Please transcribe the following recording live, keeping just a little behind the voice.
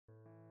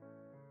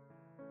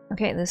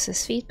Okay, this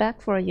is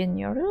feedback for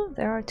Yinyoru.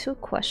 There are two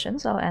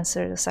questions. I'll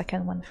answer the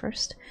second one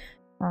first.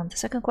 The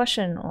second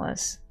question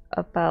was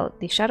about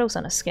the shadows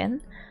on the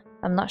skin.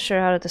 I'm not sure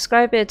how to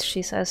describe it,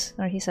 she says,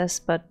 or he says,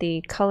 but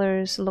the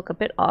colors look a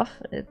bit off.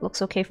 It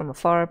looks okay from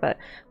afar, but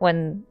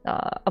when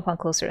upon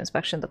closer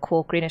inspection, the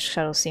cool greenish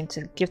shadows seem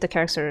to give the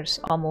characters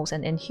almost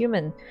an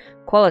inhuman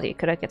quality.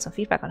 Could I get some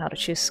feedback on how to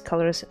choose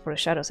colors for the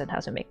shadows and how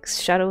to make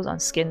shadows on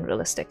skin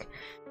realistic?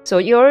 So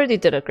you already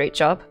did a great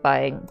job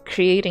by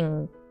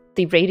creating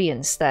the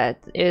radiance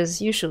that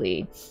is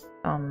usually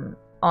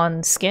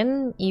on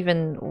skin,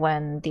 even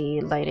when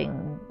the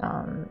lighting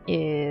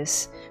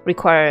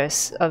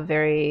requires a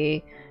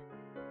very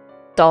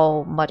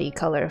dull, muddy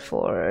color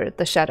for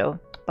the shadow,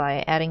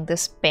 by adding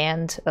this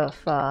band of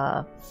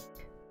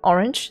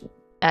orange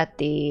at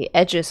the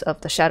edges of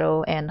the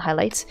shadow and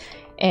highlights,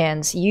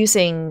 and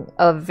using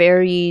a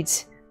varied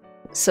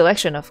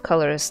selection of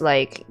colors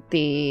like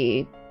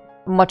the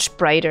much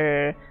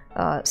brighter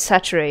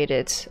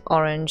saturated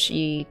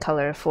orangey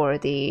color for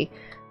the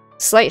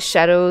slight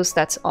shadows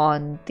that's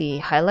on the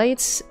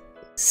highlights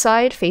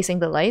side facing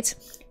the light,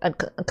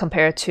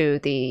 compared to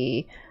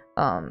the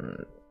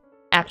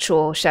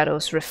actual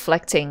shadows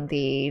reflecting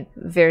the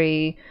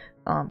very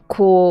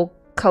cool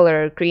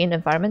color green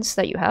environments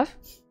that you have.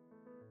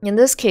 In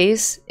this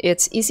case,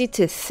 it's easy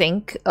to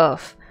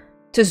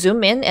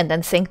zoom in and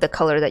then think the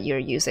color that you're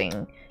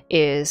using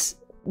is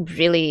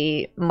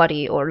really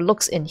muddy or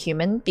looks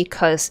inhuman,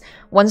 because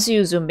once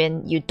you zoom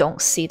in, you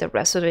don't see the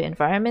rest of the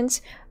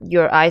environment.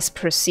 Your eyes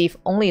perceive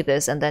only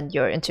this, and then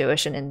your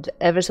intuition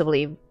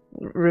inevitably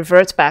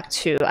reverts back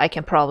to, I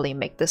can probably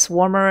make this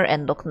warmer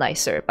and look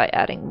nicer by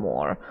adding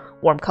more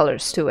warm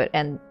colors to it.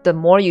 And the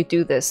more you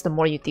do this, the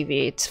more you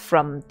deviate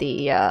from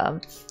the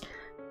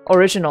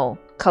original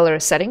color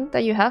setting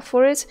that you have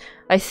for it.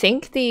 I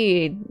think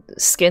the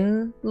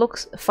skin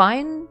looks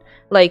fine.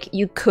 Like,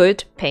 you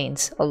could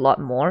paint a lot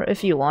more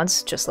if you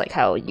want, just like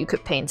how you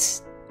could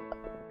paint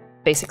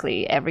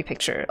basically every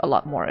picture a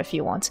lot more if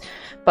you want.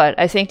 But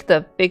I think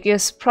the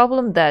biggest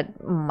problem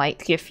that might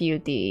give you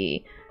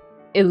the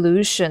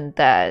illusion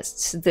that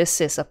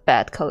this is a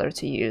bad color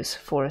to use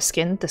for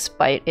skin,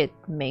 despite it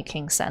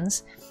making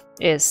sense,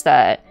 is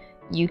that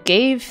you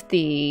gave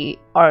the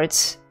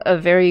art a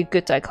very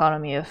good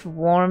dichotomy of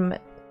warm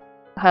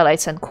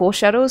highlights and cool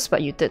shadows,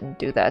 but you didn't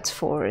do that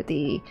for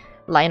the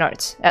line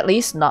art, at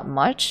least not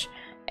much.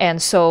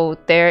 And so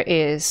there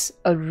is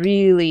a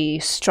really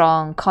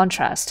strong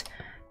contrast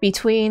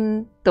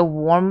between the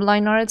warm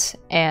line art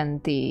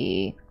and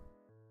the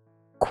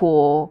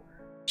cool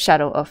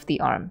shadow of the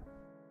arm.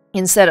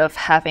 Instead of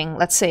having,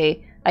 let's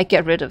say I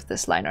get rid of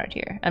this line art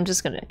here, I'm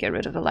just gonna get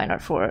rid of the line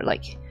art for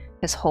like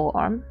his whole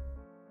arm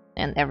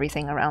and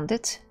everything around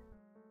it.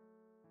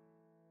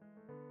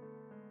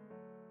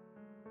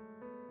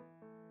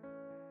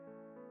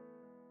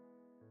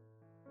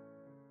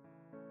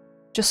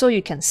 Just so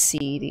you can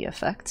see the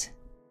effect.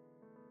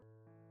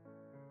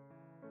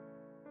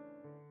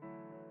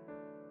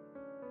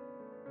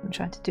 I'm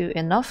trying to do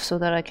enough so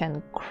that I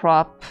can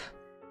crop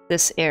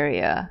this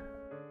area,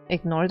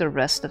 ignore the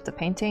rest of the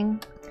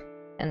painting,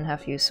 and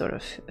have you sort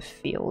of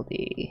feel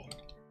the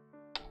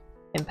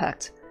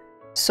impact.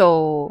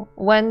 So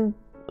when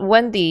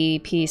the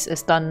piece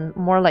is done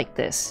more like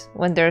this,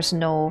 when there's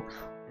no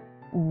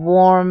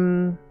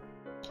warm,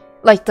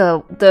 like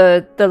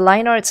the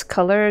line art's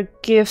color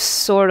gives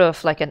sort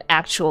of like an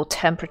actual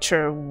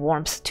temperature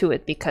warmth to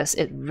it because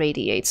it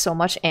radiates so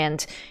much,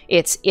 and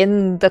it's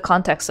in the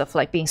context of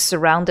like being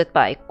surrounded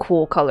by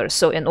cool colors.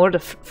 So in order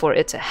for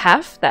it to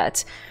have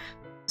that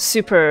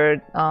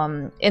super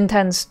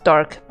intense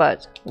dark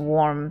but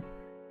warm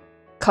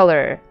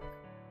color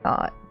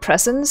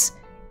presence,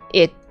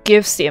 it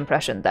gives the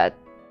impression that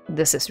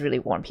this is really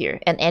warm here,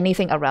 and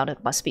anything around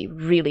it must be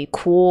really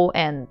cool,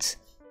 and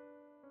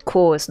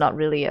cool is not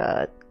really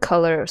a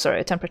color, sorry,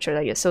 a temperature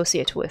that you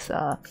associate with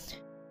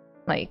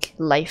like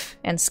life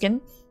and skin.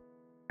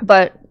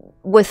 But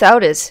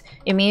without it,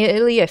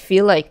 immediately I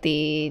feel like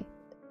the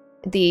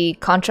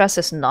contrast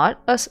is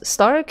not as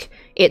stark.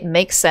 It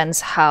makes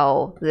sense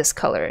how this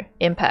color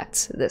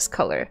impacts this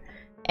color,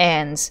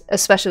 and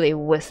especially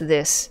with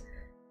this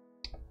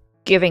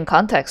giving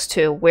context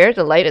to where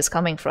the light is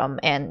coming from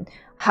and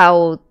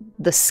how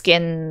the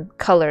skin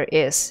color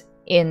is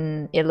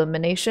in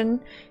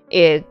illumination,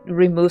 it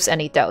removes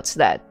any doubts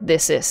that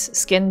this is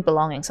skin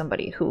belonging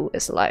somebody who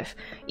is alive.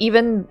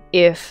 Even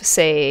if,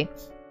 say,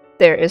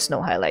 there is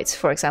no highlights,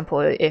 for example,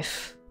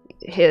 if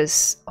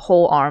his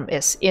whole arm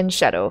is in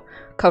shadow,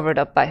 covered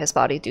up by his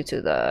body due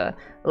to the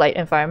light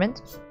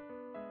environment,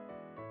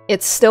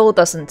 it still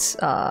doesn't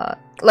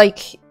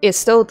it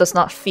still does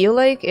not feel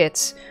like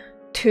it's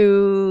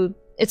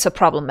a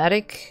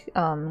problematic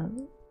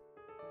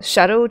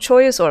shadow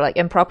choice or like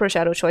improper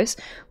shadow choice.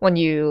 When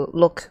you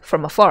look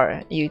from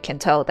afar, you can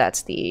tell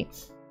that the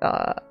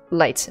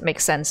light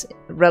makes sense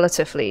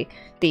relatively.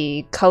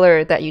 The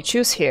color that you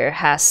choose here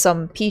has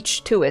some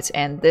peach to it,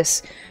 and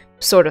this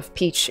sort of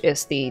peach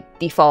is the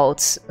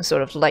default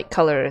sort of light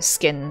color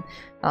skin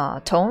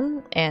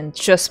tone, and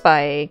just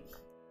by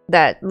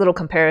that little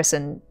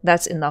comparison,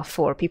 that's enough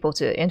for people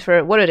to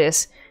infer what it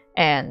is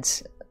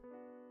and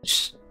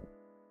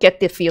get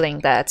the feeling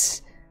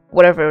that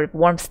whatever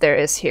warmth there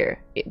is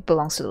here, it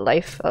belongs to the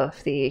life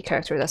of the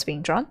character that's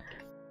being drawn.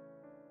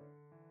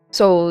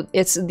 So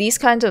it's these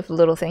kinds of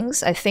little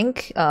things. I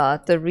think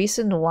the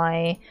reason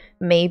why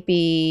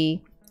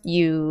maybe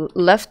you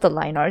left the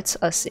line arts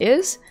as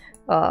is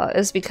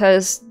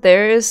because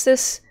there is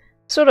this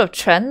sort of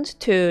trend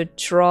to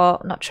draw,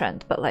 not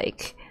trend, but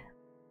like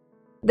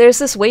there's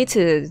this way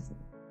to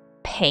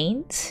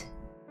paint.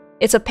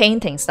 It's a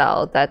painting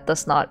style that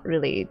does not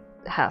really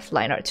have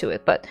line art to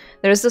it, but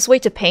there's this way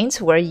to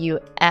paint where you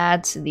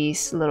add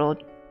these little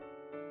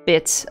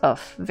bits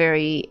of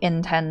very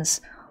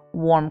intense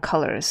warm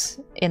colors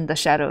in the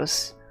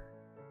shadows.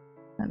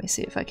 Let me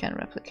see if I can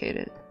replicate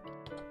it.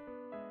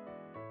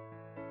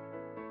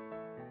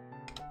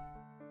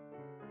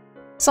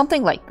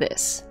 Something like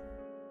this.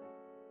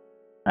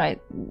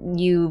 Right,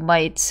 you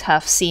might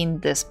have seen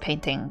this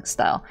painting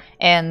style,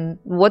 and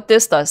what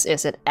this does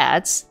is it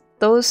adds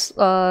those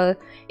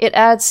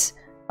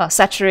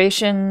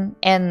saturation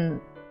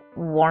and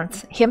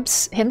warmth,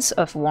 hints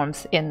of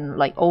warmth in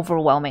like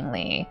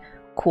overwhelmingly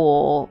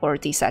cool or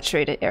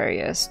desaturated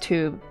areas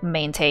to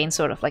maintain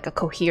sort of like a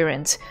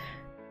coherent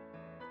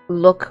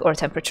look or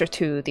temperature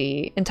to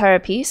the entire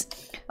piece.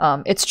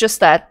 It's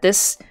just that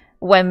this,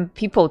 when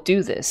people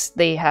do this,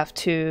 they have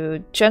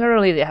to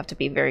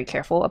be very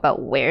careful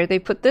about where they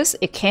put this.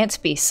 It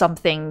can't be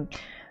something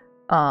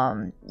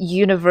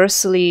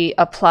universally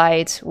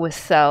applied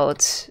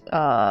without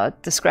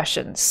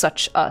discretion,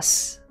 such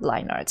as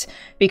line art.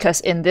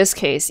 Because in this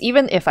case,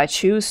 even if I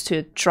choose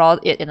to draw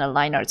it in a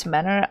line art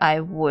manner,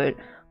 I would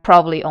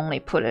probably only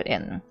put it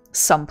in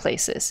some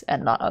places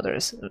and not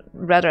others.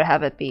 Rather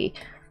have it be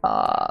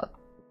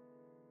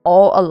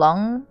all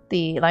along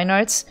the line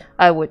arts.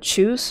 I would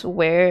choose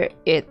where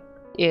it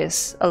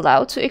is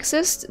allowed to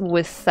exist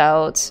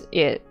without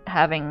it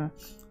having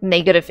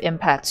negative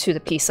impact to the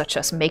piece, such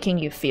as making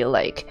you feel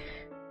like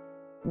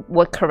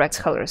what correct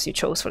colors you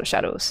chose for the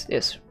shadows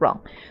is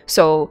wrong.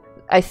 So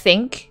I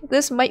think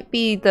this might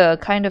be the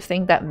kind of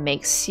thing that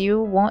makes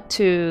you want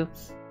to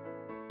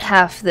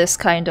have this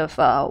kind of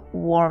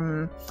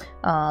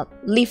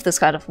leave this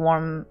kind of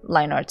warm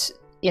line art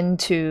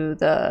into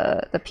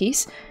the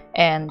piece,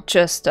 and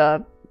just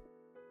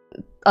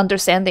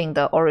understanding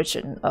the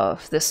origin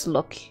of this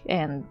look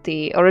and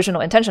the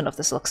original intention of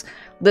this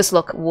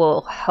look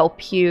will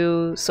help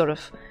you sort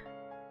of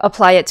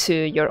apply it to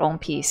your own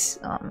piece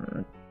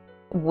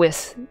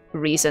with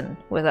reason,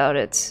 without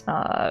it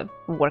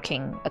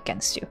working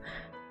against you.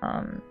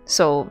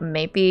 So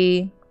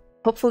maybe,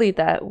 hopefully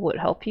that would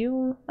help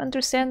you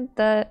understand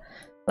that,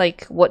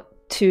 like, what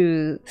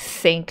to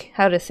think,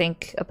 how to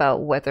think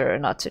about whether or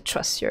not to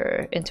trust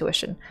your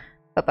intuition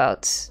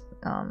about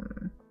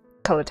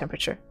color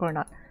temperature or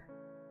not.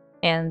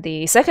 And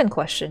the second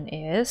question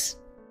is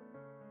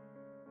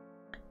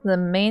the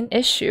main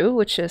issue,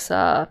 which is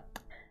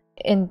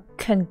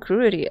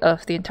incongruity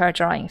of the entire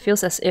drawing. It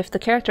feels as if the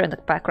character and the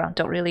background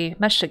don't really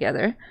mesh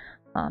together.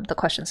 The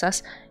question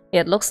says,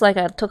 it looks like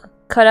I took a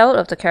cutout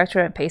of the character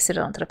and pasted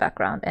it onto the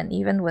background, and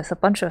even with a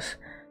bunch of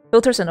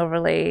filters and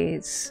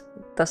overlays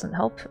doesn't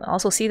help. I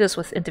also see this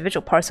with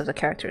individual parts of the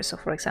character. So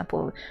for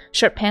example,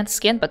 shirt, pants,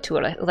 skin, but to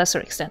a lesser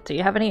extent. Do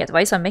you have any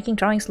advice on making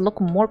drawings look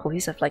more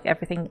cohesive, like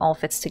everything all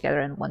fits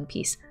together in one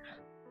piece?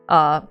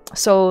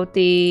 So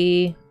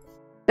there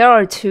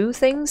are two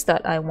things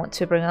that I want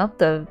to bring up.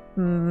 The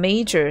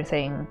major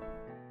thing,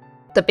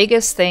 the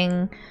biggest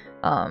thing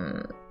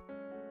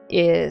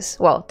is,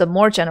 well, the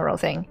more general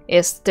thing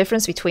is the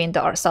difference between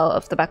the art style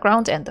of the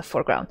background and the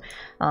foreground.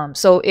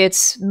 So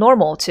it's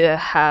normal to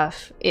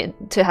have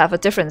a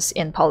difference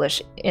in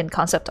polish in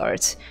concept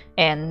art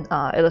and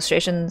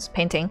illustrations,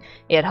 painting.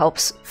 It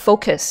helps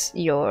focus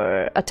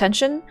your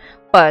attention,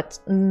 but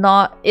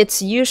not.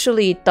 It's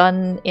usually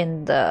done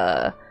in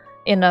a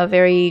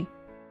very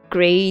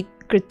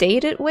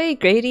gradiented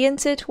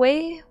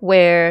way,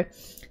 where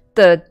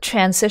the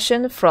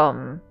transition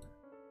from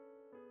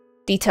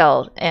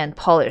detailed and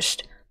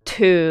polished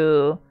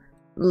to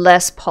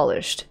less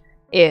polished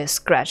is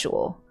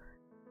gradual.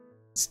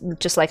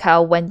 Just like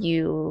how when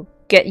you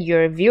get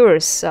your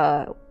viewers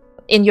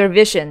in your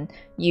vision,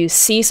 you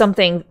see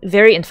something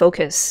very in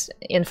focus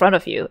in front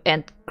of you,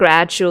 and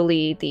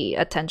gradually the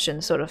attention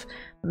sort of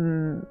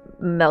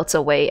melts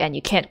away and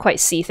you can't quite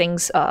see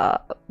things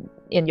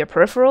in your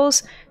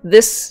peripherals.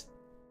 This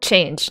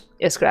change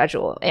is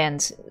gradual,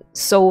 and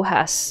so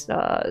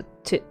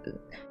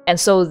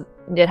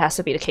it has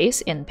to be the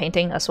case in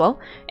painting as well.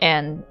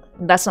 And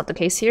that's not the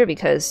case here,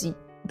 because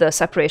the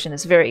separation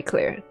is very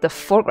clear. The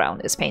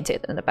foreground is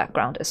painted and the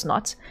background is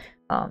not.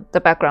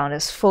 The background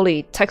is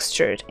fully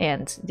textured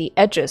and the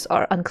edges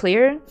are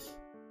unclear.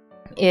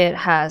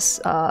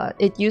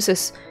 It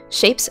uses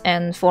shapes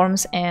and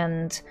forms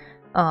and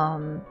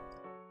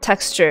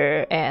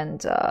texture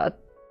and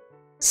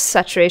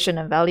saturation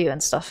and value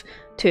and stuff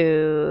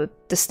to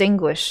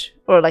distinguish,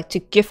 or like to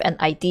give an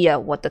idea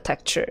what the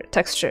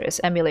texture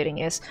is emulating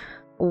is,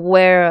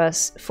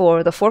 Whereas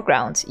for the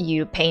foreground,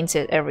 you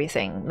painted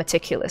everything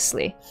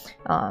meticulously.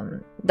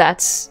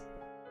 That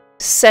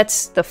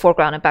sets the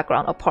foreground and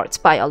background apart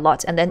by a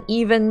lot. And then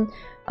even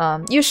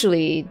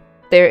usually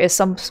there is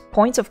some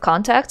point of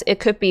contact. It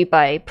could be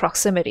by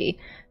proximity.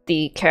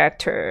 The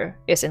character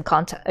is in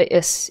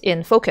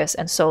focus,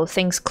 and so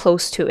things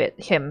close to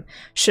him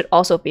should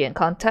also be in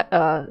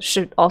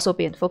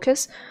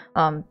focus.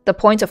 The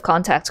point of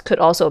contact could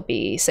also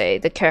be, say,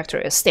 the character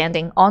is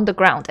standing on the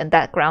ground, and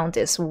that ground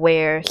is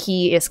where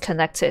he is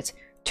connected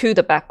to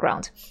the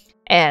background.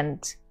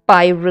 And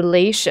by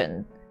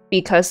relation,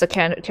 because the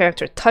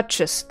character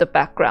touches the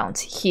background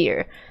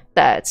here,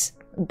 that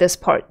this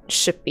part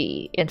should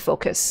be in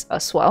focus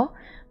as well.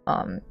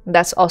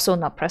 That's also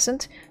not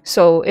present.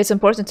 So it's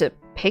important to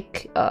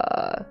pick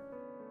a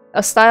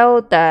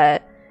style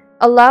that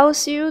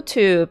allows you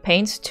to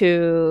paint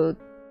to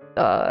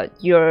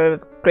your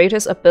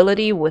greatest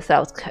ability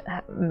without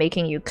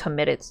making you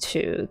committed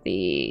to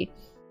the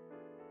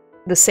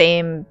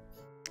same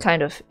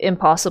kind of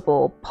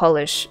impossible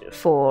polish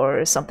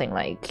for something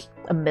like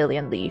a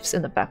million leaves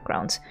in the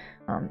background.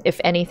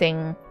 If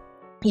anything,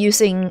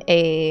 using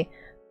a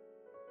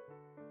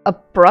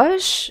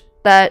brush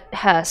that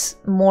has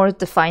more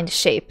defined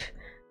shape,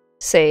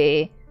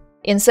 say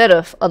instead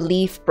of a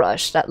leaf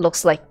brush that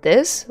looks like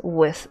this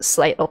with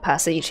slight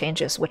opacity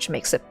changes which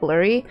makes it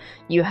blurry,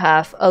 you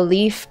have a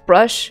leaf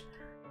brush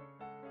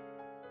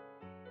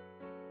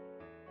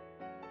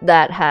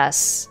that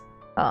has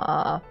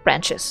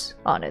branches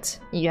on it.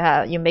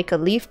 You make a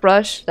leaf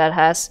brush that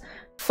has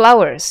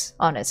flowers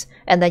on it,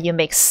 and then you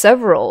make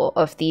several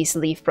of these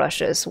leaf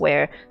brushes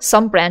where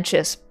some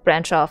branches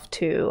branch off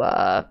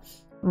to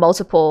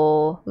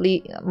multiple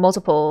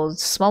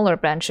smaller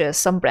branches.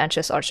 Some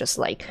branches are just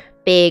like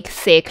big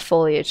thick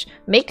foliage.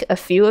 Make a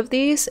few of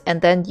these and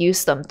then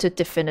use them to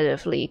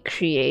definitively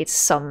create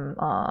some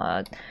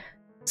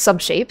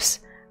shapes.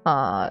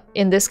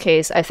 In this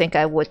case, I think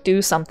I would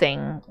do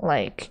something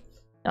like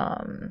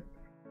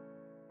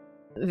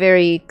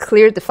very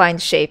clear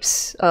defined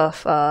shapes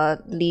of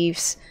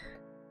leaves,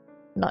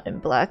 not in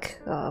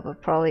black,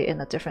 but probably in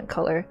a different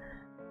color,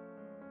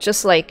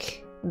 just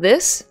like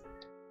this.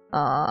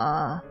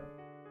 Let's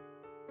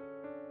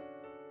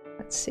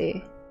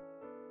see.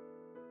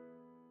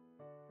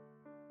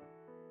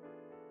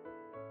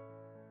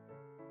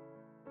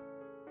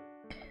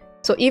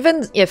 So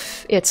even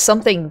if it's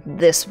something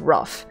this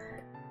rough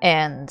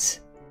and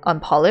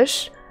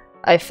unpolished,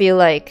 I feel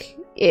like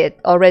it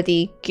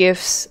already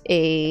gives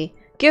the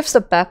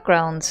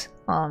background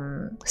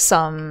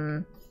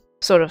some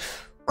sort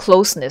of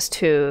closeness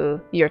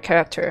to your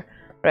character,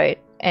 right?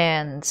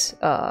 And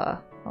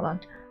hold on.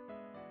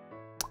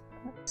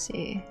 Let's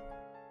see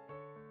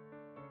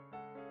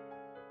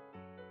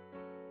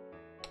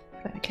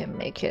if I can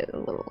make it a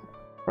little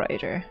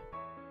brighter.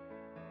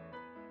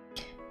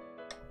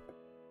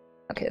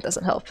 Okay, it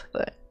doesn't help,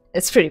 but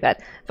it's pretty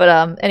bad.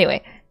 But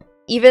anyway,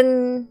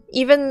 even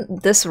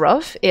this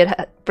rough, it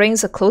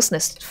brings a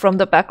closeness from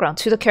the background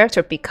to the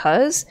character,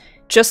 because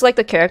just like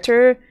the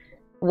character,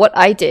 what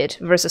I did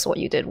versus what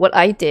you did. What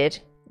I did,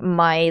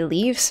 my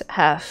leaves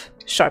have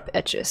sharp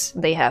edges.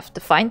 They have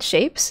defined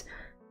shapes,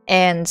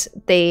 and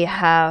they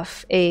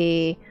have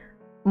a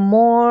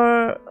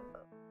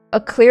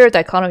clearer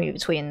dichotomy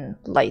between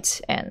light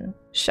and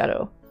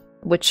shadow,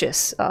 which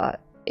is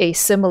a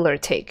similar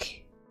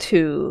take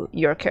to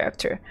your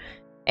character.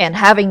 And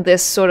having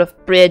this sort of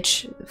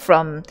bridge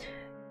from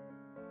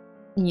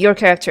your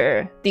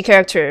character, the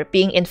character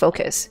being in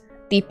focus,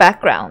 the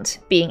background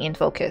being in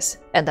focus,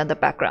 and then the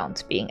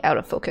background being out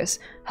of focus,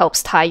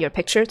 helps tie your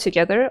picture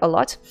together a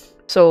lot.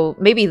 So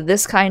maybe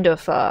this kind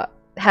of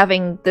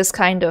having this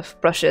kind of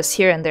brushes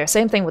here and there.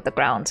 Same thing with the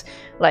ground.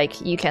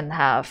 Like you can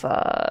have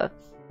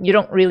you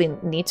don't really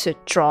need to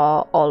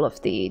draw all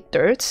of the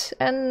dirt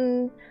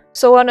and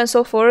so on and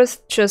so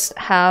forth. Just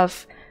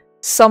have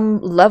some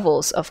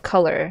levels of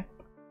color,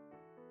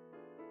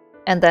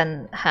 and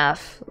then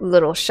have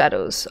little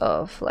shadows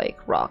of like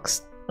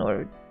rocks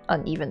or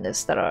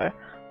unevenness that are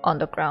on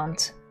the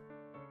ground.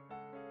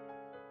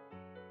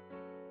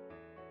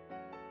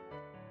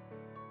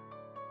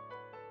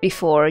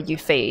 Before you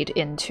fade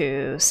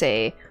into,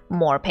 say,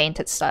 more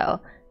painted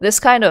style. This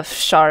kind of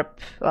sharp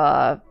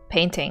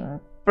painting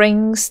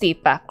brings the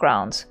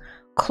background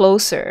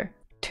closer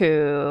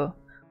to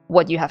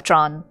what you have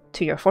drawn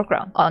to your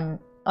foreground, on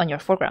your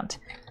foreground.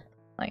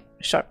 Like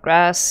sharp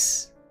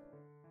grass,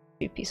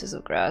 few pieces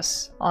of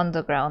grass on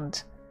the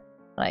ground.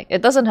 Like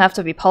it doesn't have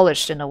to be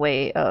polished in a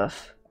way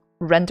of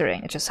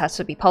rendering, it just has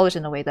to be polished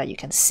in a way that you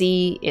can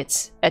see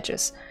its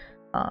edges.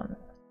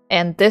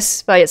 And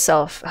this by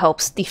itself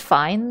helps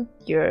define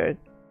your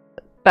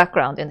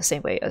background in the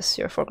same way as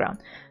your foreground.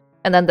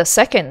 And then the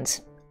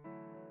second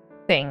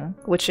thing,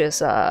 which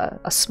is a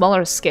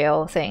smaller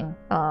scale thing,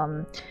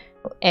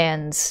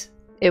 and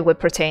it would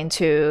pertain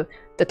to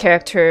the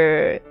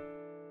character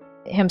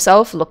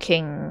himself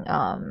looking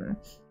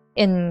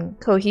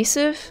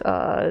incohesive,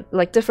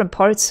 like different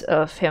parts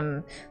of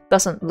him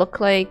doesn't look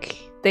like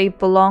they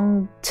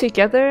belong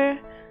together.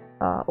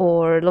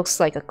 or looks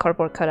like a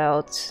cardboard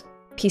cutout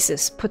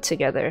pieces put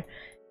together,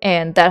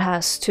 and that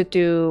has to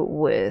do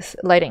with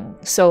lighting.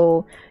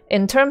 So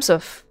in terms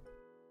of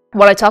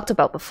what I talked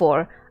about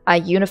before, I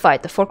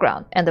unified the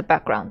foreground and the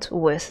background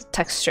with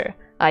texture.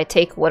 I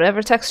take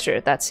whatever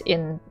texture that's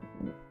in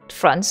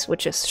front,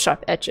 which is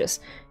sharp edges,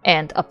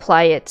 and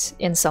apply it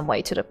in some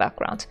way to the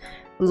background.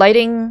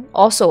 Lighting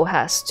also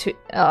has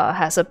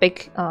a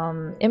big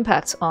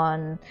impact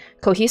on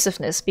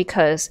cohesiveness,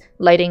 because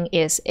lighting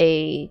is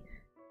a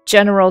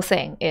general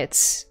thing.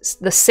 It's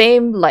the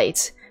same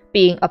light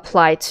being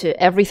applied to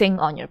everything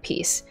on your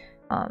piece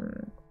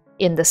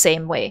in the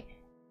same way.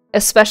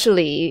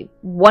 Especially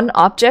one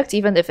object,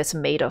 even if it's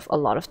made of a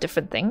lot of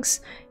different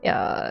things,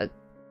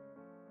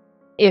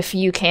 if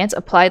you can't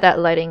apply that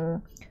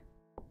lighting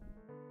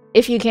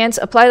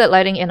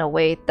in a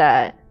way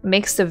that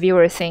makes the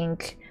viewer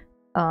think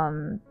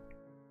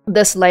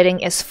this lighting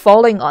is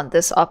falling on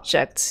this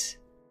object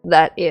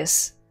that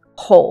is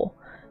whole,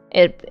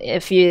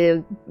 if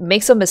you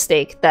make some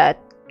mistake that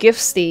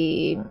gives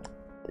the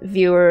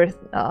viewer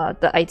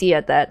the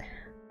idea that,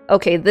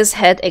 okay, this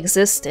head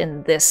exists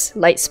in this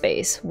light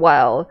space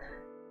while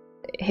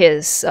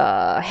his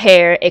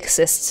hair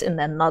exists in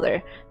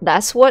another.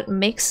 That's what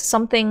makes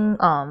something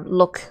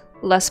look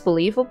less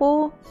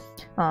believable.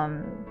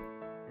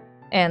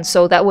 And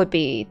so that would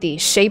be the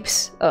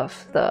shapes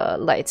of the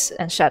lights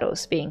and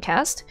shadows being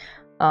cast.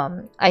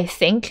 I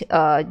think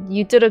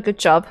you did a good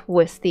job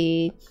with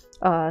the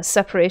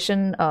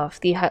separation of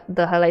the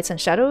highlights and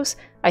shadows.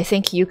 I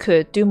think you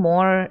could do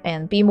more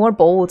and be more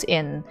bold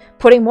in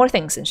putting more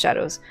things in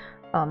shadows.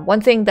 One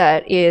thing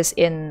that is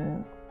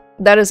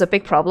a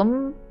big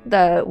problem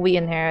that we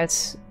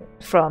inherit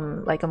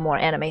from like a more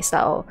anime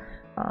style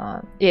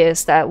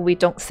is that we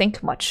don't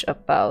think much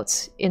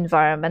about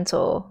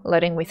environmental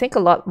lighting. We think a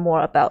lot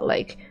more about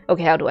like,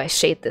 okay, how do I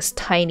shade this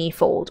tiny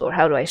fold, or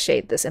how do I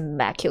shade this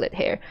immaculate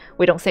hair?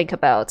 We don't think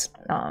about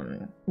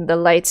the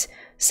light,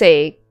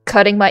 say,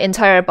 cutting my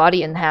entire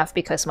body in half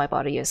because my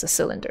body is a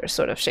cylinder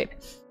sort of shape.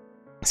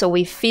 So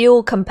we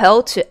feel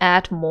compelled to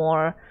add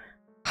more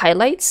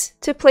highlights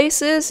to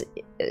places,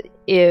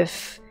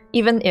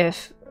 even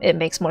if it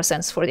makes more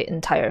sense for the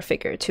entire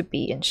figure to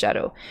be in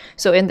shadow.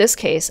 So in this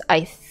case,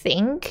 I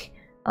think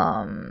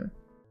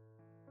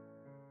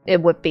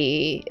it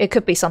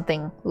could be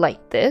something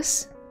like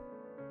this.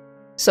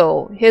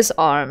 So his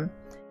arm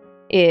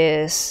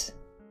is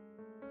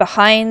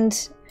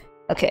behind.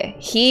 Okay,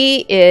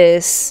 he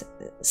is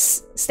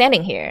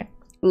standing here.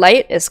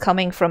 Light is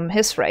coming from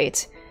his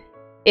right.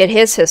 It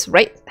hits his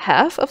right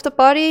half of the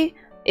body.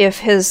 If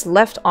his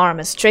left arm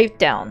is straight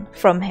down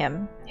from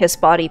him, his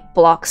body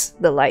blocks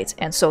the light,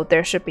 and so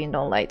there should be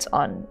no light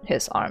on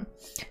his arm.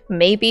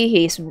 Maybe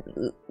he's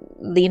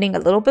leaning a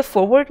little bit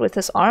forward with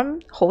his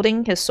arm,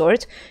 holding his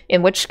sword,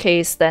 in which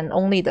case then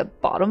only the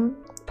bottom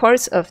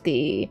parts of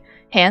the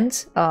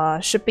hand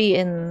should be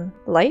in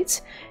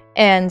light.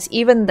 And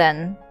even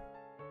then,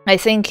 I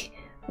think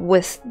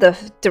with the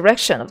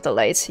direction of the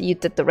light, you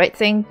did the right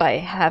thing by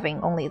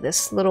having only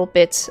this little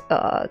bit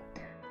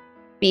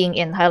being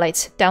in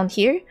highlights down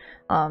here.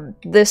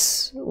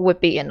 This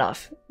would be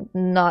enough.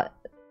 Not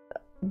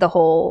the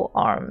whole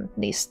arm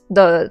needs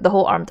the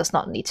whole arm does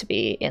not need to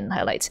be in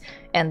highlights.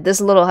 And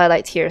this little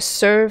highlight here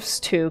serves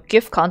to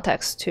give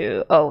context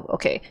to, oh,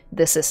 okay,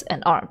 this is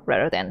an arm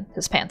rather than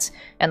his pants,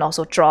 and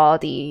also draw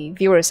the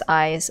viewer's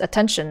eyes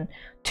attention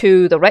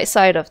to the right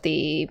side of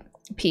the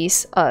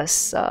piece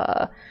as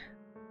the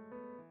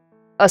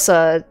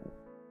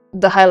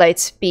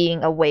highlights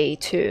being a way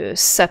to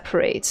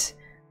separate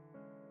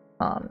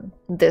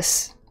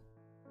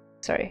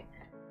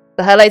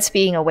the highlights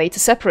being a way to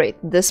separate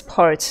this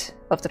part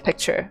of the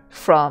picture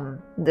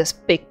from this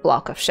big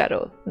block of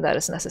shadow that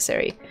is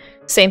necessary.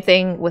 Same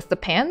thing with the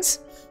pants.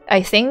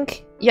 I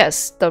think,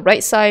 yes, the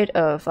right side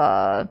of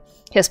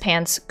his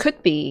pants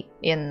could be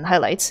in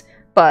highlights,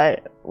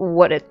 but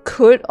what it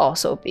could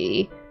also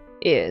be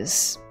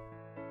is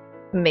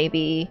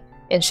maybe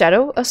in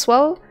shadow as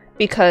well,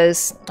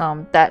 because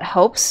that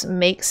helps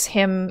make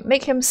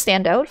him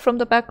stand out from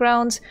the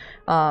background.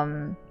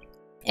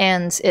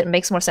 And it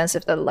makes more sense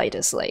if the light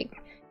is like,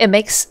 it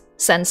makes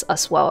sense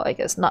as well, I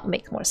guess, not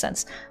make more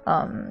sense,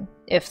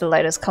 if the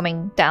light is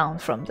coming down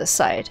from this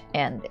side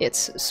and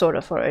it's sort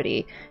of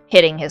already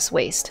hitting his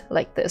waist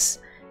like this.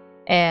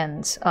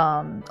 And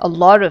a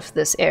lot of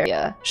this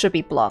area should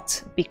be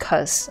blocked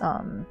because,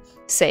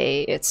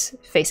 say, it's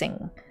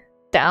facing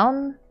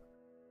down.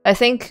 I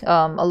think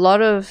a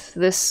lot of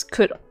this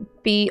could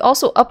be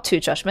also up to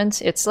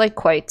judgment. It's like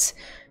quite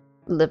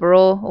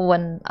liberal.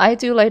 When I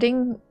do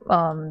lighting,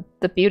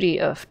 the beauty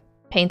of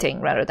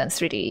painting rather than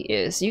 3D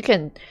is you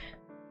can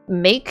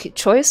make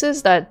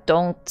choices that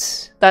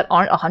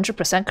aren't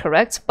 100%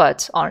 correct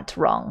but aren't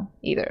wrong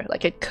either.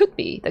 Like, it could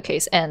be the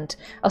case, and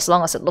as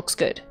long as it looks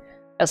good,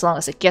 as long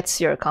as it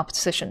gets your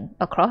composition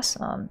across,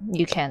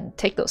 you can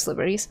take those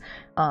liberties.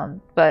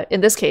 But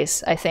in this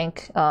case, I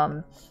think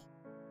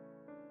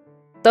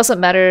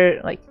doesn't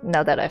matter, like,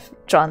 now that I've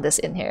drawn this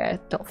in here, I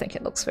don't think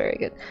it looks very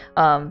good.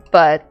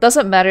 But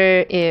doesn't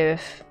matter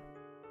if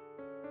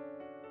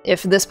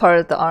if this part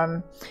of the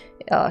arm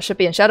should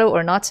be in shadow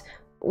or not.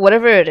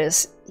 Whatever it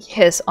is,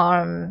 his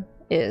arm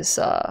is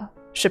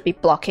should be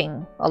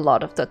blocking a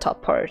lot of the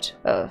top part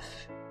of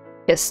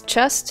his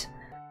chest.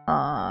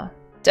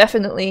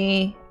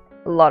 Definitely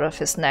a lot of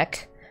his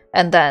neck.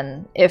 And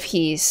then if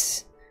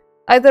he's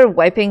either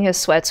wiping his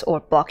sweat or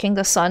blocking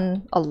the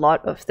sun, a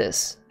lot of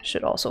this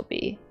should also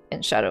be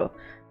in shadow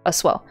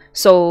as well.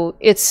 So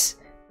it's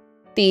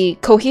the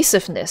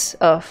cohesiveness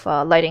of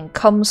lighting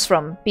comes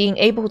from being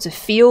able to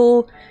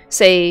feel,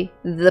 say,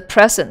 the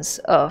presence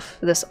of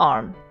this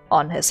arm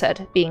on his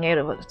head, being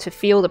able to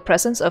feel the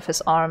presence of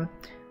his arm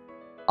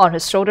on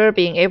his shoulder,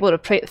 being able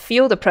to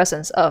feel the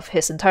presence of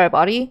his entire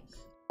body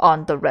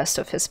on the rest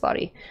of his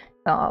body.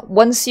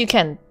 Once you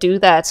can do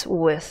that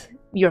with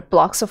your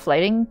blocks of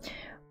lighting,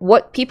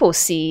 what people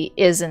see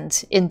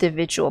isn't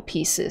individual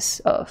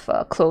pieces of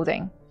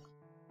clothing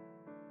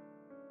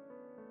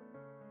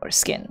or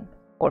skin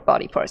or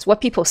body parts.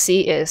 What people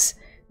see is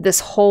this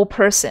whole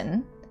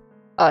person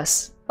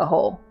as a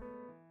whole.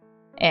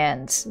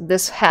 And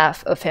this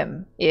half of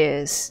him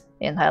is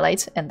in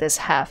highlights, and this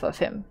half of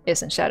him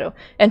is in shadow.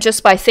 And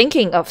just by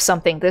thinking of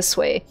something this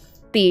way,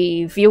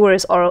 the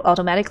viewers are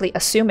automatically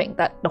assuming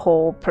that the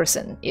whole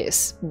person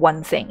is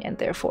one thing and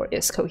therefore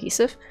is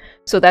cohesive.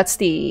 So that's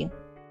the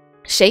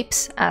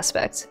shapes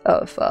aspect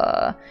of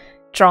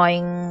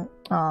drawing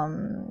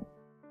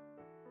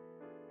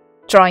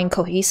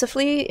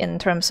cohesively in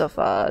terms of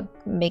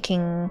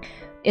making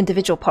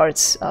individual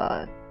parts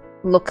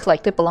look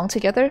like they belong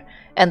together.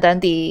 And then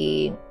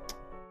the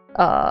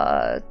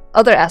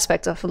other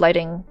aspect of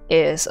lighting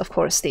is, of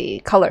course, the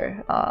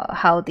color.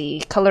 How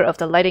the color of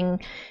the lighting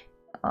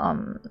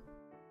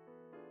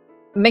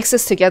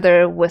mixes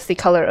together with the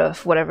color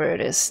of whatever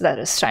it is that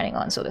is shining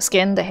on. So the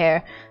skin, the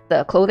hair,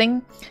 the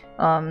clothing.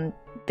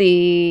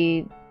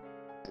 The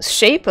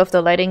shape of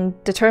the lighting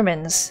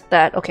determines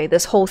that, okay,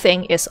 this whole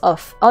thing is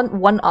of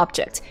one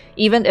object,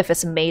 even if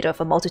it's made of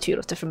a multitude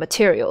of different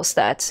materials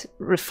that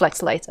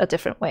reflect light a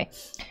different way.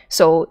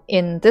 So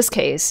in this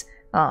case,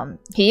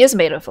 he is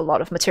made of a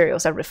lot of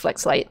materials that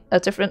reflects light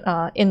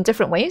in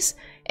different ways,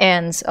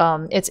 and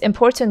it's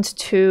important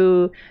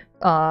to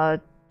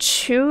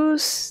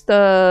choose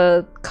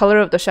the color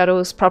of the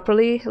shadows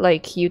properly,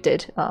 like you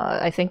did.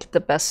 I think the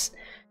best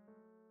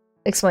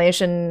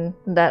explanation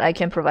that I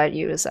can provide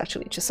you is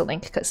actually just a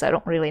link, because I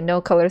don't really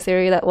know color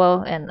theory that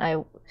well, and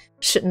I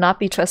should not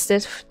be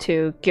trusted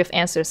to give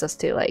answers as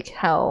to like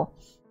how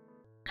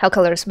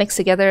colors mix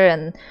together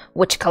and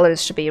which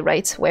colors should be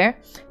right where.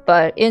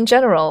 But in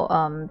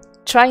general,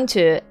 trying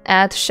to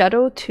add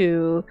shadow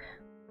to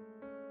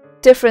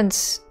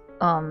different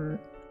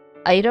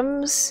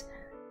items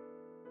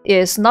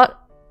is not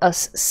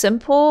as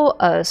simple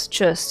as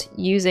just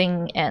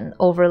using an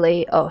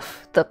overlay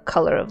of the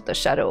color of the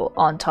shadow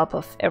on top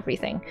of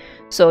everything.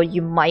 So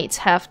you might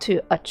have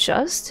to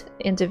adjust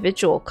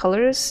individual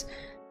colors.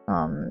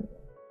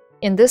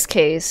 In this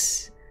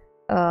case,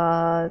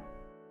 the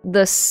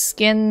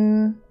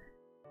skin,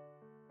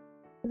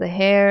 the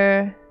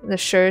hair, the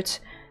shirt,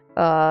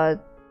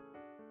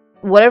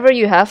 whatever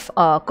you have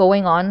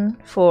going on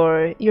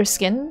for your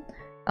skin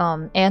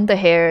and the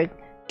hair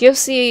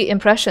gives the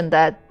impression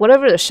that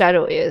whatever the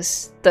shadow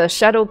is, the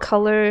shadow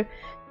color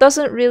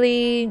doesn't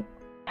really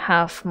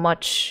have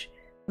much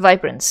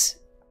vibrance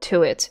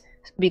to it,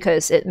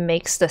 because it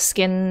makes the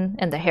skin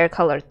and the hair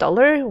color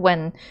duller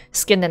when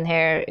skin and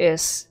hair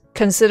is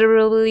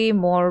considerably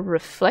more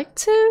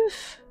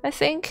reflective, I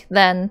think,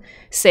 than,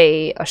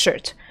 say, a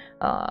shirt.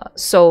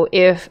 So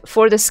if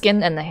for the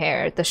skin and the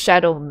hair, the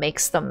shadow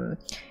makes them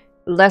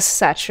less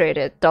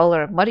saturated,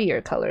 duller,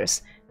 muddier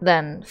colors,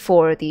 then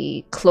for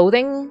the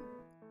clothing,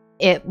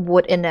 it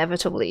would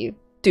inevitably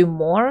do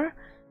more.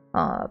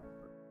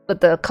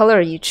 But the color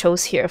you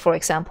chose here, for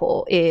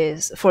example,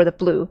 is for the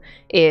blue,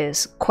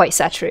 is quite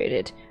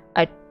saturated.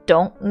 I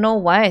don't know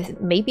why.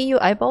 Maybe you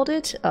eyeballed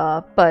it,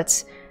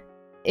 but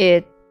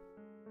it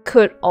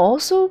could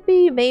also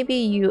be maybe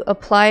you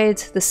applied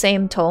the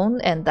same tone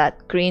and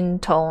that green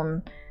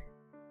tone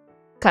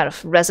kind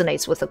of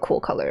resonates with a cool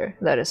color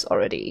that is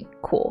already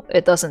cool.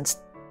 It doesn't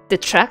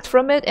detract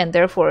from it, and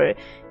therefore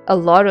a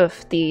lot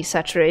of the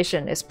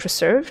saturation is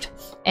preserved,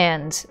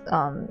 and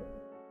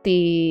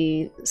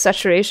the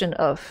saturation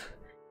of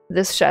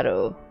this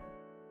shadow,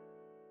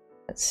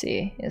 let's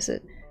see, is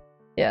it?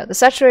 Yeah, the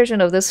saturation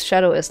of this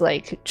shadow is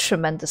like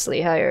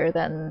tremendously higher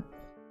than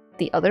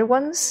the other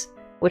ones,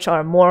 which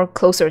are more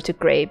closer to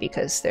gray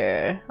because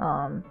they're,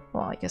 well,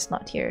 I guess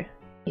not here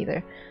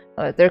either.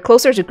 They're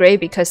closer to gray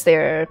because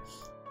they're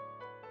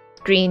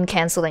green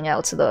canceling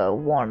out the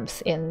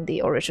warmth in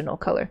the original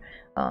color.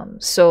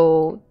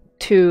 So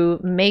to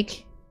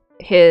make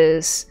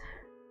his,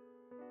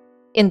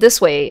 in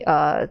this way,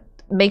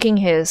 making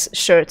his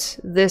shirt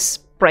this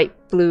bright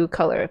blue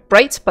color,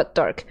 bright but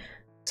dark,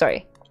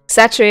 sorry,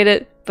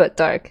 saturated but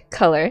dark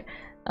color,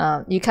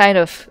 you kind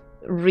of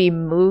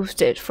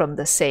removed it from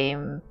the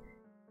same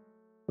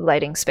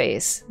lighting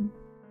space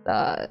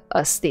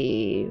as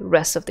the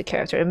rest of the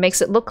character. It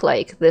makes it look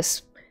like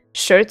this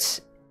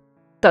shirt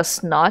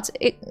does not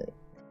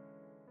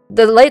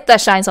the light that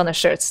shines on the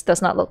shirts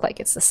does not look like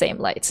it's the same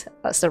light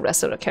as the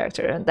rest of the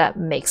character, and that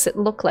makes it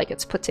look like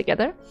it's put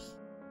together.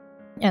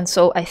 And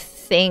so I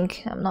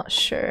think, I'm not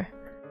sure,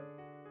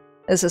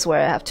 this is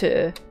where I have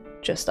to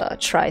just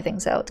try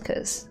things out,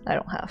 because I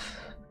don't have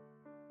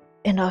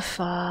enough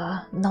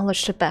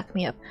knowledge to back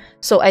me up.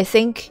 So I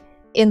think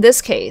in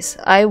this case,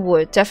 I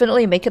would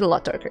definitely make it a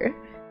lot darker.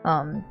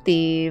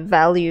 The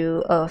value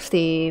of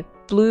the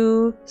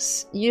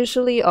blues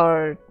usually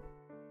are,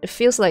 it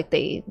feels like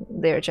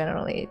they're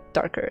generally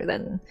darker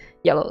than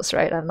yellows,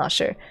 right? I'm not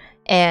sure.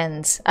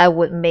 And I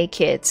would make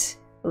it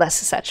less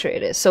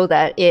saturated so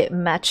that it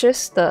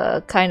matches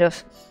the kind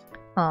of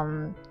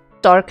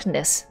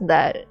darkness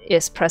that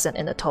is present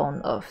in the tone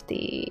of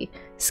the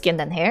skin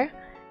and hair.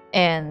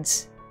 And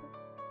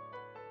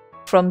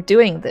from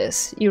doing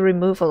this, you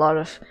remove a lot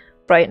of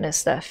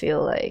brightness that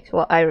feel like,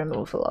 well, I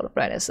remove a lot of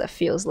brightness that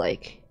feels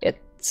like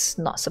it's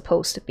not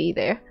supposed to be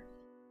there.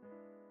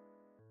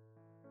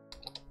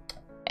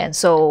 And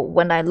so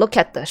when I look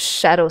at the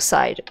shadow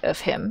side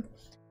of him,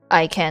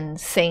 I can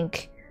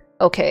think,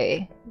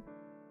 okay,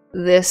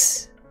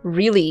 this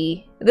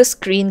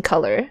green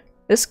color,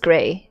 this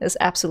gray, this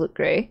absolute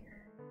gray,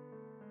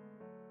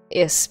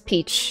 is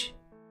peach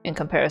in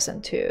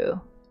comparison to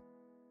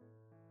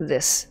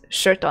this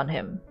shirt on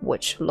him,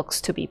 which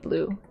looks to be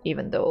blue,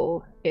 even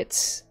though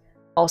it's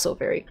also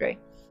very gray.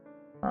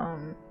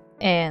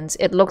 And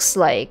it looks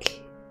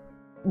like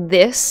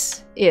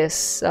this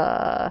is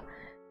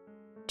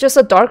just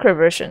a darker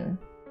version.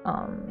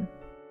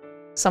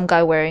 Some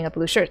guy wearing a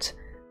blue shirt.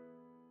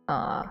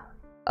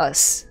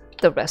 As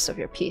the rest of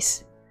your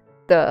piece.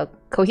 The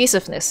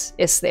cohesiveness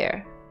is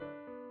there,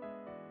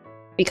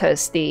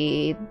 because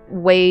the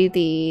way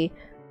the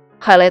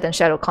highlight and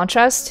shadow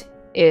contrast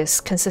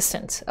is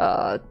consistent,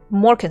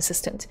 more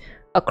consistent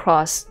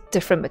across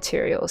different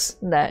materials,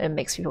 that it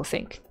makes people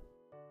think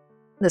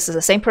this is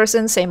the same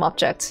person, same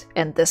object,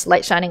 and this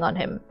light shining on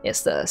him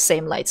is the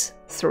same light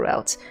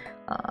throughout,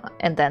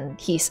 and then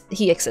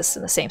he exists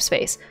in the same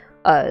space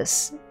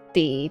as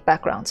the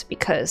background,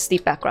 because the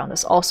background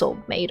is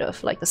also made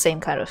of like the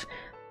same kind of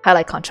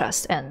highlight,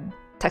 contrast, and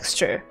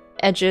texture,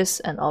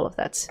 edges, and all of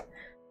that.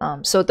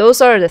 So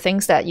those are the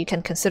things that you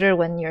can consider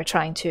when you're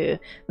trying to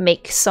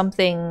make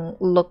something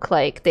look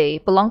like they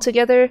belong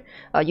together.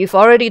 You've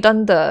already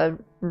done the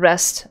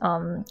rest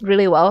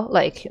really well,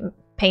 like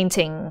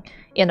painting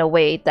in a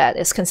way that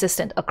is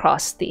consistent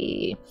across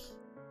the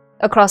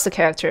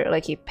character.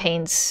 Like he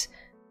paints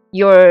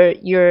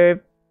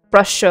your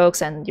brush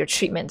strokes and your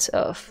treatment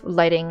of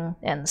lighting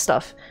and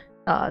stuff,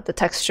 the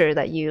texture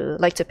that you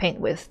like to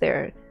paint with,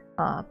 they're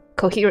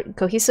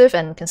cohesive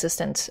and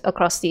consistent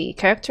across the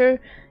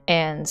character,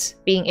 and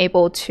being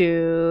able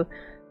to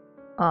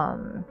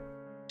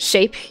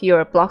shape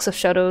your blocks of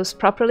shadows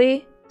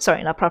properly,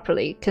 sorry, not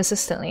properly,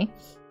 consistently,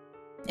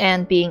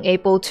 and being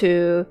able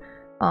to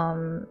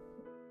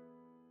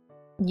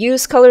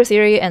use color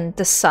theory and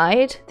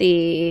decide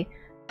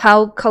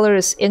how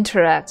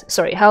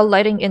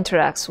lighting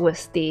interacts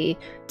with the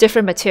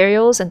different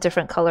materials and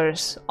different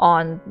colors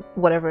on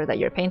whatever that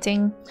you're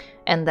painting,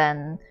 and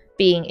then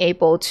being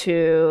able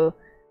to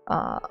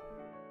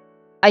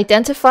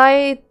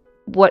identify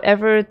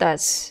whatever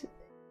that's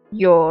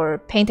your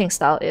painting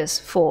style is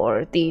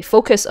for the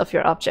focus of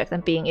your object,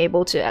 and being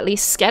able to at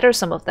least scatter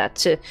some of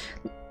that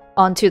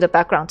onto the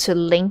background to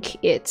link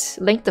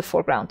the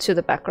foreground to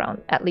the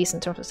background, at least in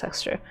terms of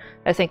texture.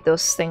 I think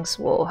those things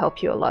will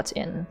help you a lot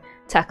in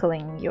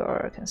tackling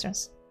your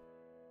concerns.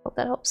 Hope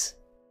that helps.